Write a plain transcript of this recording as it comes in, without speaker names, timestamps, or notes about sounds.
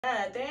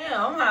God damn,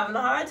 I'm having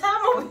a hard time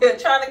over here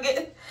trying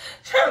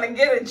to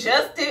get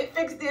adjusted,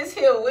 fix this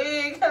here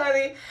wig,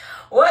 honey.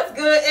 What's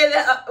good in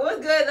the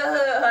hood,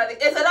 honey?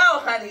 Is it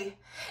on, honey?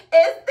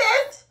 Is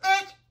this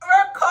bitch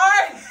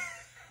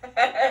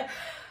recording?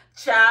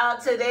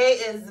 Child, today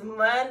is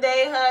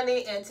Monday,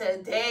 honey, and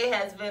today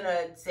has been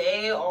a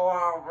day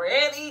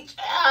already,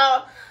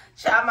 child.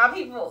 Child, my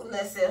people,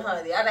 listen,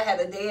 honey, I done had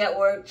a day at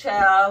work,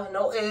 child.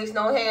 No eggs,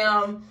 no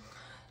ham.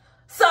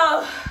 So,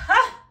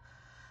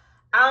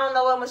 I don't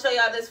know what I'm going to show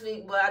y'all this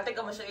week, but I think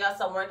I'm going to show y'all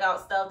some workout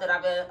stuff that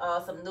I've been,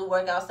 some new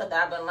workout stuff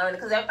that I've been learning.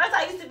 Because at first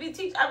I used to be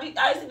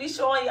I used to be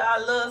showing y'all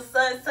a little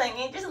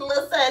something, just a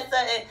little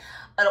something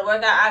of the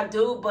workout I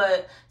do.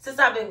 But since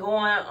I've been doing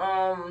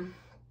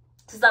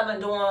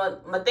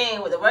my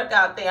thing with the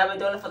workout thing, I've been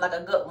doing it for like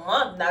a good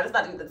month now. This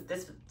about to be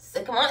this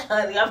second month,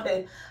 honey. I've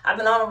been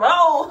on the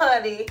roll,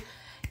 honey.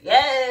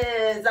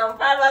 Yes, I'm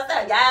proud of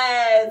myself,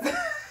 guys.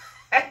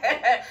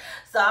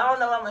 So I don't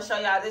know what I'm gonna show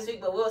y'all this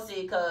week, but we'll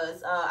see.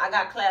 Cause I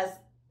got class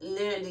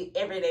literally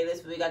every day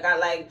this week.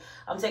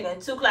 I'm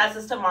taking 2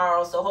 classes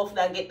tomorrow, so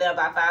hopefully I get there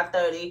by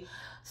 5:30.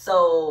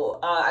 So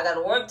I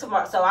gotta work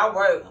tomorrow. So I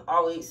work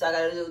all week, so I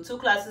gotta do 2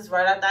 classes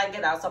right after I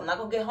get out. So I'm not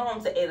gonna get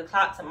home till 8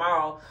 o'clock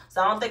tomorrow.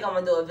 So I don't think I'm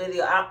gonna do a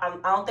video. I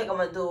don't think I'm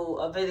gonna do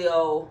a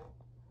video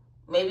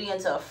maybe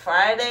until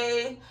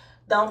Friday.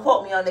 Don't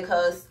quote me on it,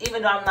 cause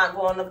even though I'm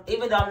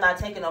not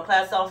taking no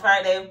class on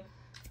Friday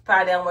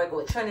I'm working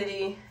with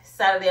Trinity.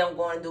 Saturday I'm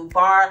going to do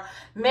bar.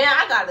 Man,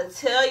 I gotta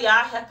tell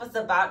y'all heifers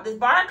about this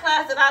bar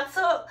class that I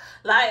took.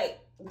 Like,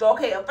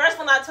 okay, at first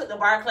when I took the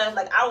bar class,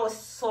 like I was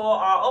sore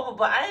all over,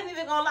 but I ain't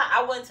even gonna lie,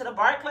 I went to the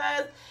bar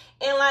class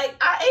and like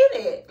I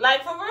ate it.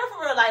 Like for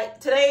real, like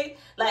today,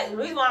 like the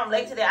reason why I'm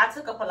late today, I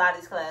took a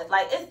Pilates class.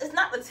 Like it's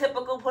not the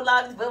typical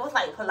Pilates, but it was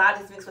like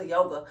Pilates mixed with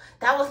yoga.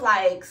 That was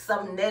like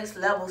some next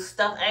level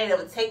stuff I ain't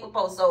ever take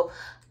before. So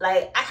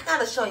like I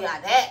gotta show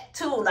y'all that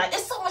too. Like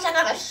it's so much I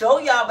gotta show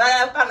y'all, but I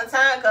haven't found the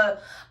time because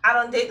I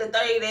done did the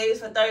 30 days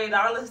for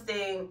 $30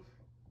 thing.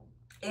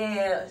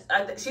 And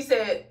she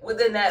said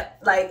within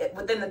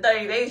the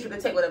 30 days you can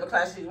take whatever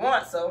class you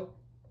want. So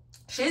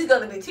she's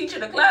gonna be teaching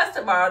the class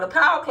tomorrow, the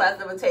power class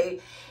that we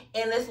take.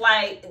 And it's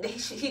like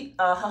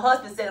her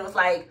husband said it was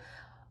like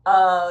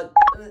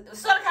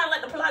sort of kind of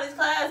like the Pilates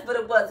class, but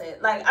it wasn't.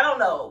 Like I don't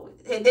know.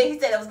 And then he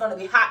said it was gonna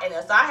be hot in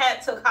there. So I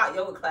had took hot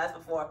yoga class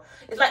before.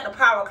 It's like the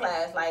power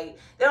class. Like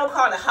they don't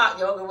call it hot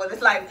yoga, but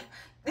it's like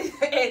in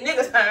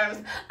nigga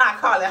terms, I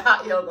call it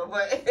hot yoga,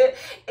 but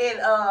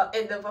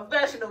in the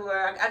professional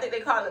world, I think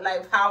they call it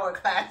like power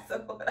class or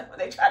whatever.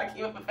 They try to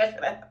keep it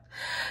professional,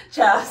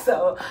 child.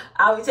 So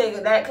I'll be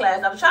taking that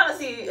class. I'm trying to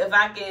see if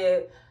I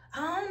can.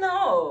 I don't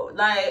know.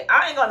 Like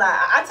I ain't gonna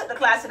lie. I took the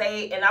class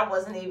today, and I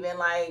wasn't even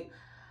like.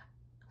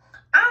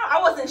 I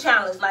wasn't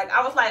challenged. Like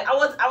I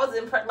was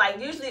impressed. Like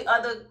usually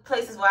other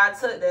places where I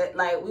took that,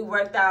 like we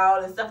worked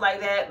out and stuff like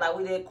that. Like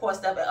we did core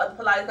stuff at other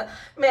Pilates.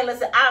 Man,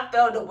 listen, I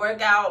failed to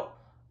work out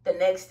the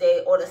next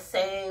day or the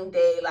same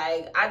day.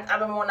 Like I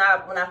remember when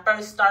I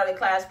first started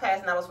class pass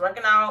and I was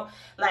working out,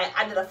 like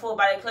I did a full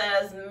body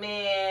class.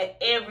 Man,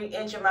 every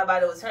inch of my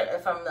body was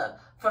hurting from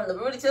the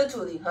booty to the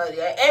tootie, honey.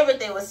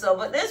 Everything was so.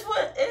 But this one,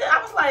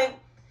 I was like,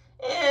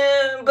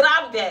 but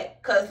I'll be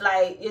back, cause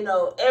like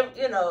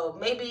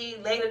maybe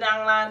later down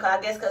the line, cause I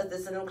guess cause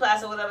this is a new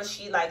class or whatever,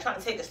 she like trying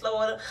to take it slow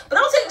with her. But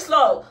don't take it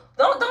slow.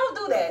 Don't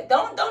do that.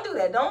 Don't do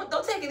that.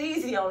 Don't take it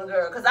easy on the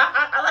girl, cause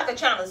I like a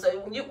challenge. So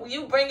when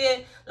you bring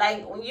in,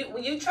 like when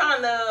you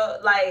trying to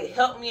like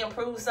help me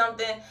improve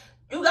something,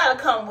 you gotta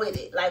come with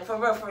it. Like for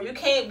real. You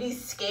can't be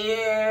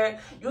scared.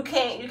 You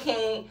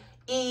can't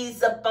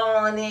ease up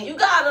on it. You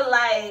gotta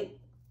like.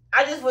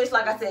 I just wish,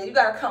 like I said, you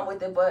gotta come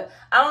with it, but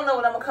I don't know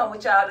what I'm gonna come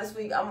with y'all this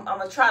week. I'm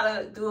gonna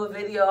try to do a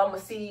video. I'm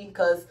gonna see,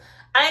 because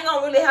I ain't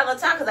gonna really have no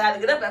time, because I gotta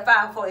get up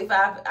at 5:45.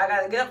 I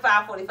gotta get up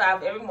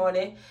 5:45 every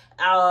morning.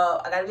 I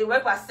gotta be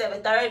work by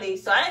 7:30,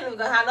 so I ain't even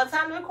gonna have no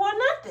time to record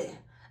nothing.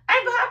 I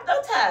ain't gonna have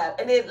no time.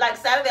 And then, like,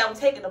 Saturday, I'm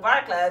taking the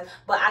bar class.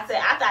 But I said,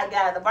 after I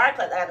got out of the bar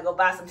class, I got to go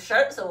buy some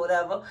shirts or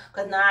whatever.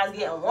 Because now it's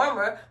getting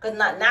warmer. Because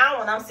now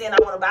when I'm saying I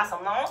want to buy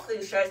some long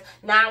sleeve shirts,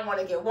 now I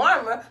want to get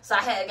warmer. So I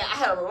had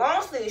a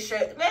long sleeve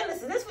shirt. Man,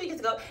 listen, this week is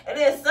go. And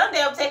then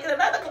Sunday, I'm taking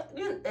another class.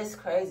 It's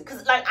crazy.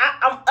 Because, like,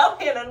 I'm up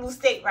here in a new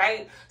state,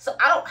 right? So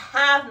I don't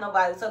have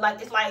nobody. So,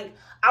 like, it's like,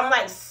 I'm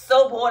like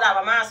so bored out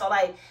of my mind. So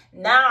like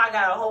now I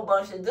got a whole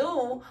bunch to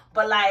do,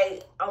 but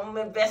like I'm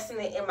investing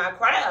it in my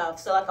craft.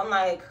 So like I'm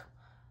like,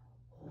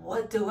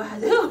 what do I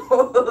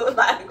do?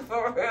 Like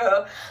for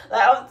real.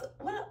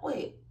 Like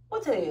wait,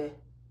 what today is?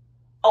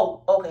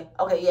 Oh, okay,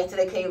 yeah,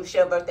 today came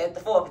Michelle's birthday at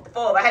the 4th.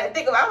 I had to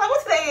think about it. I was like,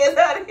 what today is,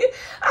 honey?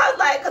 I was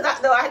like, because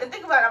I had to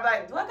think about it. I'm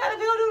like, do I got a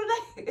bill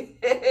due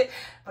today?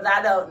 But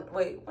I don't.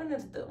 Wait, when the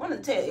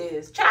 10th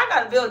is? Child, I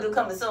got a bill due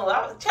coming soon.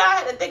 Child, I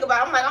had to think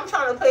about it. I'm like, I'm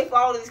trying to pay for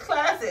all these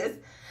classes.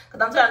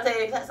 Because I'm trying to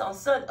take a class on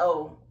Sunday.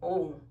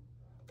 Oh,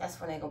 that's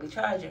when they're going to be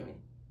charging me.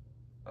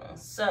 On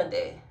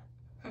Sunday.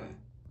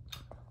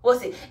 We'll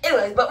see.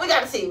 Anyways, but we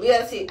gotta see.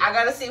 I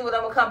gotta see what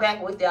I'm gonna come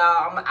back with,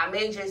 y'all. I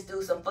may just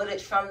do some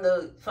footage from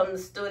the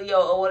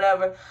studio or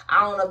whatever.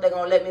 I don't know if they're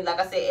gonna let me. Like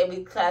I said,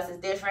 every class is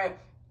different.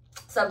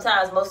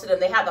 Sometimes most of them,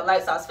 they have the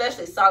lights off,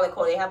 especially solid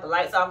core, they have the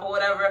lights off or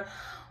whatever.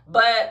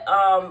 But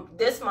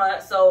this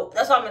month, so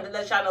that's why I'm going to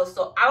let y'all know.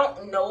 So I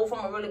don't know if I'm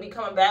going to really be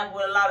coming back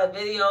with a lot of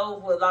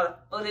videos, with a lot of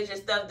footage and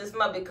stuff this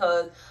month,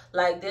 because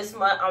like this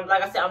month,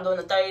 like I said, I'm doing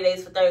the 30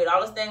 days for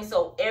 $30 thing.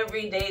 So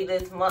every day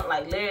this month,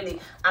 like literally,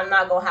 I'm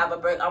not going to have a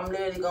break. I'm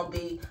literally going to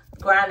be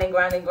grinding,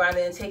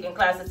 and taking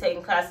classes,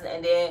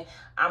 and then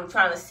I'm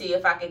trying to see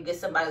if I can get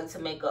somebody to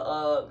make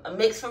a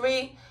mix for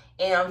me.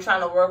 And I'm trying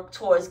to work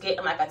towards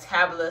getting like a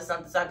tablet or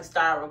something so I can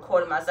start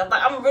recording myself.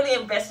 Like I'm really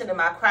invested in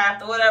my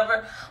craft or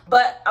whatever.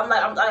 But I'm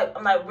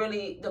like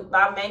really,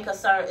 my main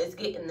concern is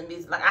getting the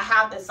music. Like I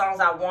have the songs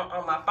I want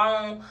on my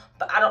phone,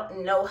 but I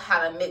don't know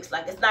how to mix.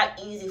 Like it's not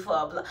easy for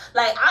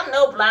like I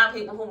know blind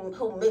people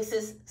who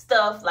mixes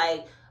stuff.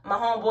 Like my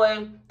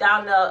homeboy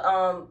down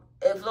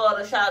there in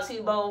Florida, shout out to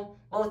you, Bo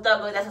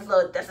Thugger. That's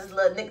his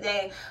little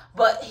nickname.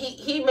 But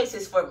he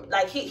mixes for me.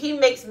 Like he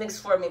makes mix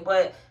for me,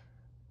 but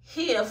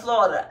he in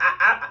Florida.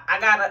 I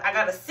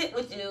gotta sit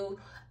with you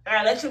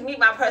and let you meet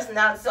my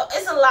personality. So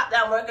it's a lot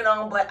that I'm working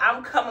on, but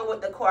I'm coming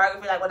with the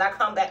choreography. Like when I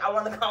come back, I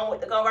want to come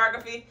with the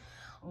choreography.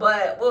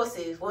 But we'll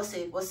see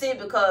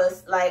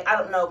because like I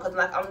don't know, because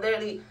like I'm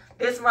literally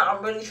this month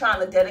I'm really trying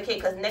to dedicate,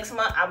 because next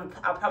month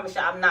I promise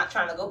you I'm not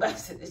trying to go back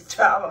to this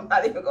job. I'm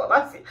not even gonna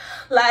lie to you.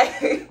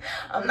 Like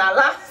I'm not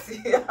lying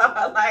to you.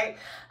 Like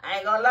I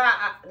ain't gonna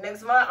lie.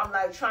 Next month I'm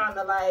like trying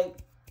to like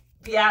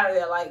be out of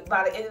there. Like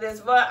by the end of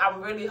this month,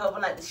 I'm really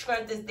hoping like the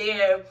strength is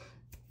there.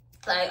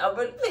 Like I'm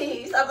really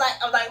please. I'm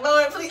like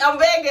Lord, please. I'm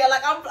begging.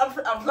 Like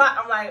I'm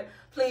like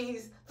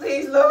please,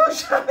 Lord, I'm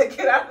trying to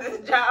get out of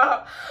this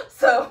job.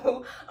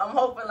 So I'm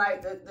hoping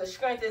like the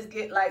strength is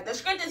getting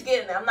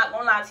there. I'm not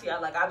gonna lie to y'all.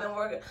 Like I've been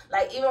working.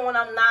 Like even when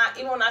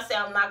I say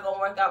I'm not gonna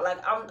work out, like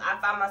I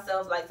find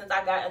myself like since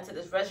I got into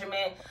this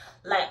regimen.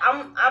 Like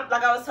I'm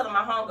like I was telling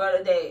my homegirl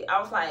today, I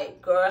was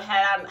like, girl,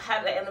 had I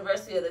had the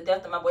anniversary of the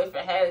death of my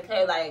boyfriend,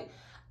 like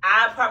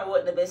I probably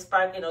wouldn't have been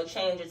sparking or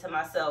changing to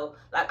myself.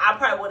 Like I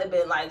probably would have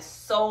been like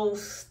so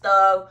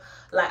stuck.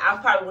 Like I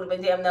probably would have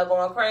been damn near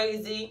going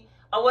crazy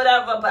or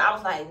whatever. But I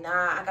was like,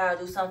 nah, I gotta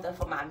do something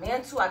for my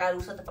mental. I gotta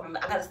do something for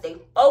I gotta stay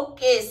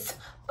focused.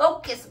 So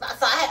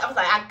I was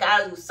like, I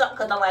gotta do something,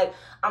 because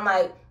I'm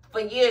like. For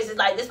years, it's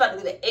like this about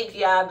to be the 8th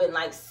year I've been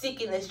like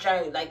seeking this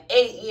journey. Like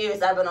 8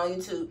 years I've been on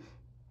YouTube.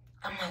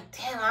 I'm like,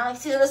 damn, I ain't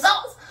see the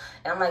results.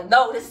 And I'm like,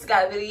 no, this has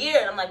got to be the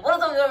year. And I'm like, what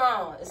is going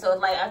wrong? And so it's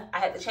like I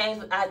had to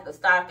change. I had to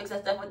start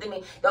fixing stuff within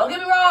me. Don't get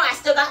me wrong. I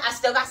still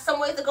got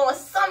some ways to go in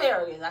some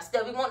areas. I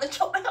still be wanting to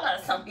choke the hell out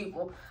of some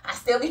people. I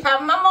still be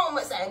having my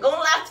moments. I ain't gonna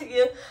lie to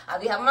you. I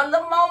be having my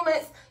little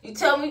moments. You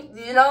tell me,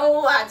 you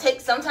know,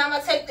 sometimes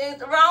I take things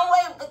the wrong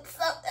way, but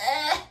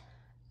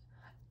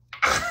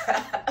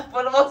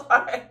for the most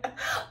part,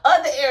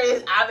 other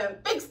areas I've been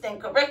fixing,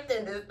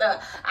 correcting this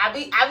stuff. I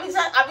be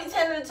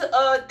tending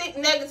to think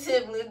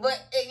negatively, but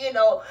you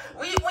know,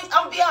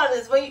 I'm be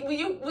honest. When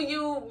you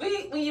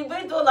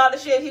been through a lot of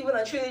shit, people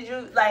done treated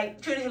you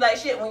like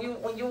shit. When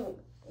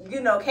you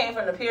know came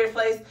from the purest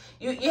place,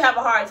 you have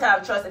a hard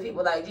time trusting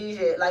people like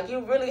DJ. Like you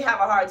really have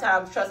a hard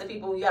time trusting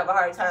people. You have a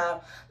hard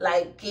time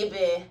like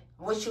giving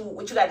what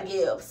you got to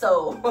give.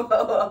 So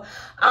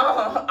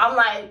I'm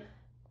like,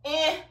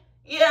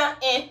 yeah.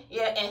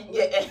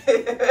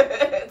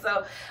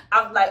 So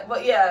I'm like,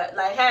 but yeah,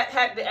 like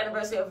had the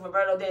anniversary of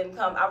Roberto didn't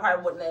come, I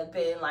probably wouldn't have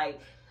been like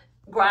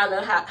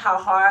grinding how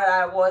hard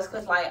I was,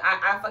 because like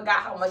I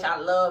forgot how much I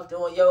love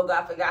doing yoga.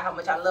 I forgot how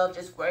much I love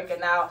just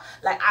working out.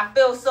 Like I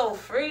feel so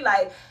free.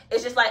 Like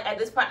it's just like at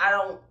this point I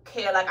don't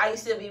care. Like I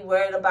used to be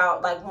worried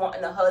about like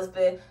wanting a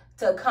husband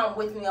to come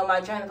with me on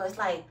my journey, but it's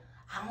like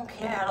I don't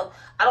care.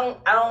 I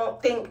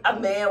don't think a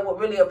man would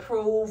really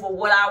approve of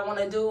what I want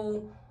to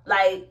do.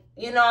 Like,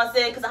 you know what I'm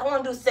saying? Because I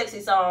want to do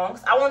sexy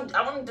songs. I want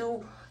to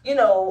do, you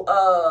know,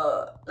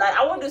 like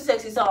I want to do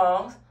sexy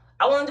songs.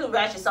 I want to do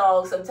ratchet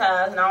songs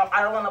sometimes, and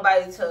I don't want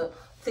nobody to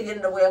get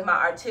in the way of my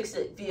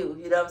artistic view.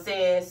 You know what I'm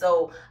saying?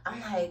 So I'm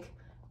like,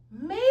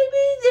 maybe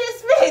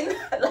this may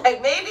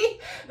like maybe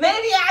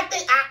I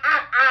think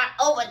I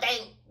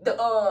overthink the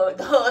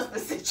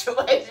husband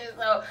situation.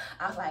 So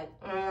I was like,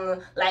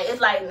 it's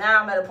like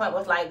now I'm at a point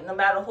where it's like no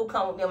matter who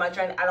come with me on my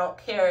journey, I don't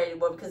care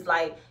anymore, because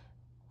like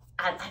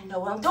I know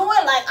what I'm doing.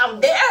 Like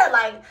I'm there.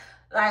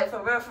 Like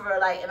for real.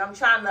 Like, and I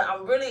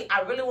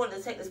really wanted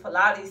to take this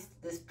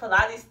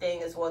Pilates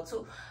thing as well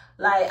too.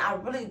 Like I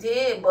really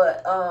did,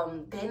 but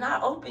they're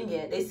not open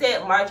yet. They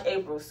said March,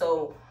 April.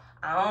 So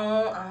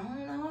I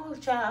don't know,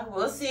 child.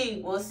 We'll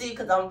see,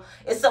 because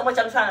it's so much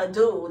I'm trying to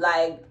do.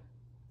 Like,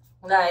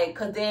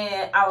 cause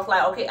then I was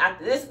like, okay,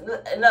 after this,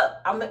 look,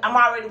 I'm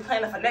already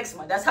planning for next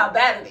month. That's how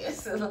bad it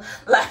is.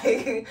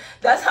 Like,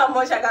 that's how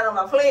much I got on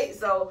my plate.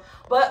 So,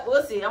 but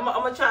we'll see. I'm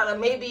gonna try to,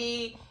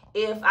 maybe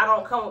if I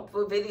don't come up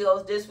with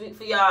videos this week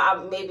for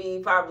y'all,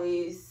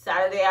 probably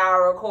Saturday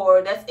I'll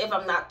record. That's if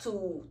I'm not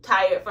too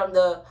tired from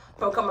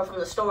coming from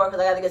the store, because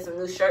I got to get some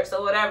new shirts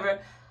or whatever.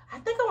 I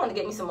think I want to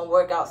get me some more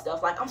workout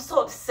stuff. Like, I'm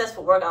so obsessed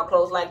with workout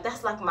clothes. Like,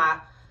 that's like my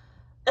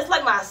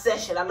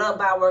obsession. I love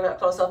buying workout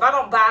clothes. So if I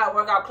don't buy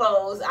workout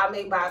clothes, I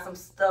may buy some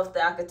stuff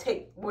that I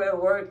could wear to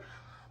work.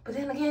 But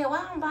then again,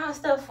 why am I buying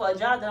stuff for a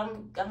job that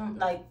I'm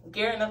like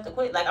gearing up to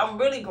quit? Like, I'm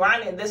really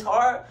grinding this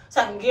hard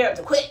so I can gear up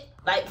to quit.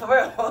 Like, for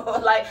real.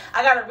 Like,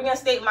 I gotta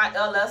reinstate my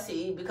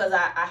LLC because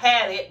I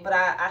had it, but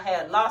I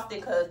had lost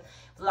it because it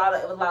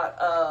was a lot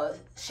of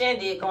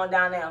shindig going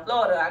down there in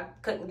Florida. I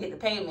couldn't get the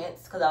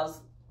payments because I was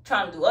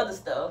trying to do other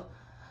stuff.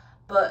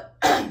 But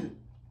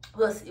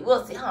we'll see.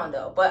 I don't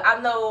know. But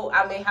I know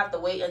I may have to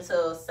wait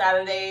until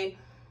Saturday.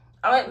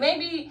 I mean,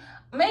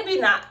 maybe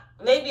not.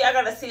 Maybe I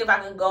gotta see if I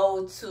can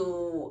go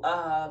to,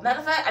 matter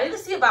of fact, I need to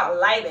see about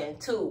lighting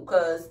too,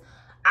 because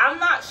I'm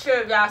not sure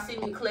if y'all see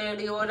me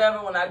clearly or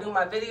whatever when I do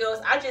my videos.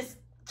 I just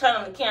turn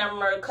on the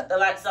camera, cut the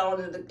lights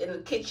on in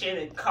the kitchen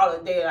and call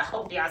it there. I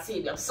hope y'all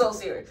see me. I'm so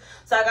serious.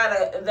 So I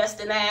gotta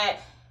invest in that.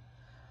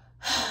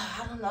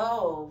 I don't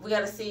know. We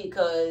gotta see,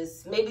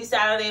 because maybe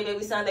Saturday,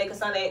 maybe Sunday, because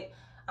Sunday,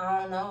 I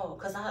don't know,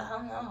 because I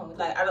don't know.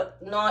 Like, I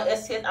don't know. I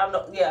don't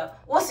know. Yeah,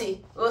 we'll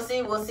see.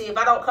 If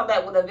I don't come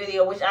back with a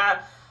video, which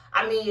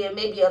I mean,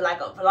 maybe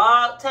like a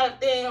vlog type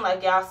thing,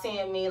 like y'all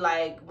seeing me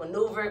like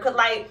maneuver. Cause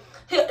like,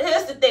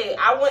 here's the thing.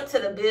 I went to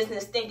the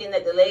business thinking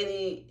that the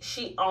lady,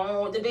 she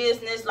owned the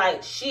business.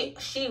 Like, she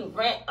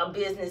rent a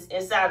business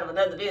inside of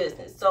another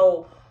business.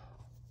 So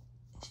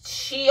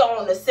she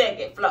owned the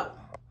second floor.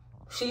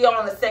 So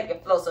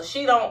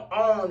she don't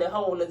own the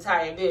whole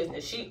entire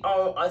business. She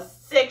owned a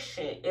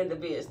section in the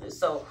business.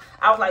 So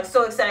I was like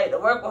so excited to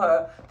work with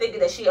her, thinking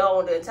that she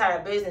owned the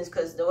entire business,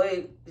 because the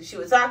way she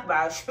was talking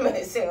about it, she made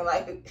it seem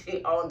like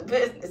she owned the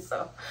business.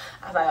 So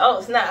I was like,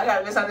 oh snap, I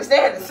got a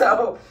misunderstanding.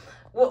 So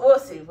we'll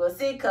see,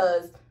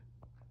 because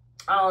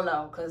I don't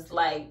know, because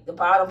like the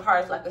bottom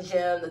part's like a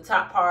gym, the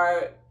top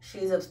part,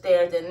 she's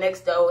upstairs, the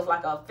next door is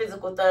like a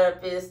physical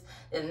therapist,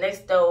 the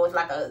next door is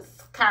like a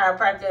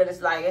chiropractor, and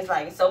it's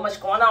like so much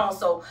going on.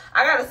 So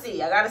I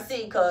gotta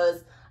see,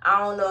 because I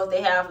don't know if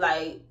they have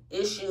like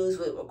issues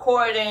with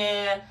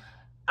recording.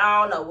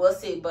 I don't know, we'll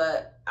see.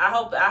 But I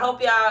hope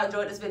y'all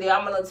enjoyed this video.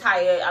 I'm a little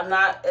tired. I'm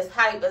not as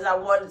hyped as I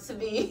wanted to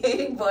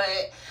be,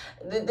 but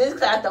this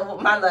class done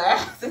with my little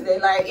ass today.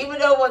 Like, even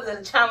though it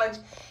wasn't a challenge,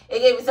 it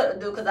gave me something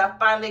to do, because I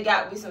finally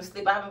got me some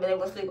sleep. I haven't been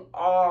able to sleep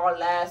all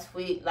last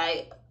week.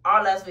 I've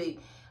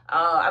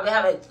been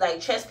having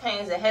like chest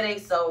pains and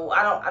headaches, so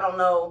I don't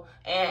know,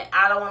 and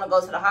I don't want to go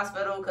to the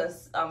hospital,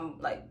 because I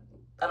don't like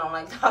the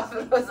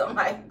hospital.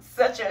 I'm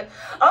such a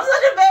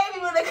baby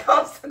when it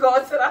comes to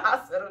going to the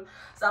hospital.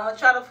 So I'm gonna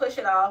try to push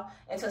it off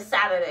until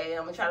Saturday.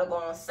 I'm gonna try to go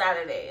on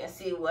Saturday and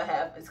see what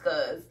happens,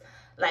 because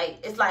like,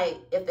 it's like,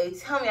 if they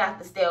tell me I have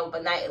to stay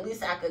overnight, at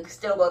least I could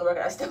still go to work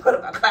and I still go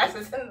to my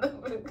classes in the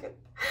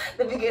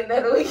beginning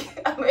of the week.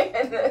 I mean,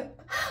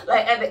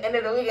 like at the end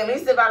of the week, at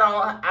least if I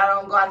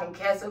don't go, I can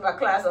cancel my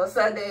class on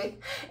Sunday,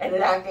 and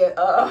then I can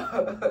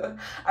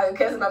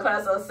cancel my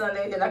class on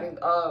Sunday, then I can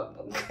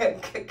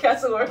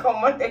cancel work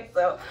on Monday.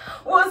 So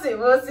we'll see,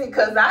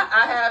 because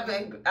I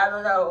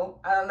don't know.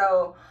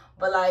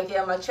 But like,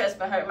 yeah, my chest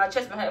been hurt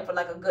for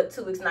like a good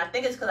 2 weeks, and I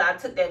think it's because I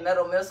took that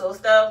metal missile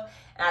stuff,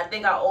 and I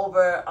think I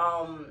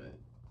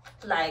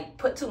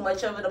put too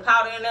much of the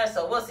powder in there.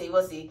 So we'll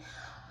see.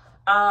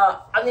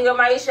 I'm your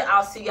Myesha.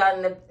 I'll see y'all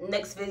in the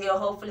next video.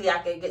 Hopefully I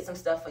can get some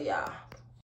stuff for y'all.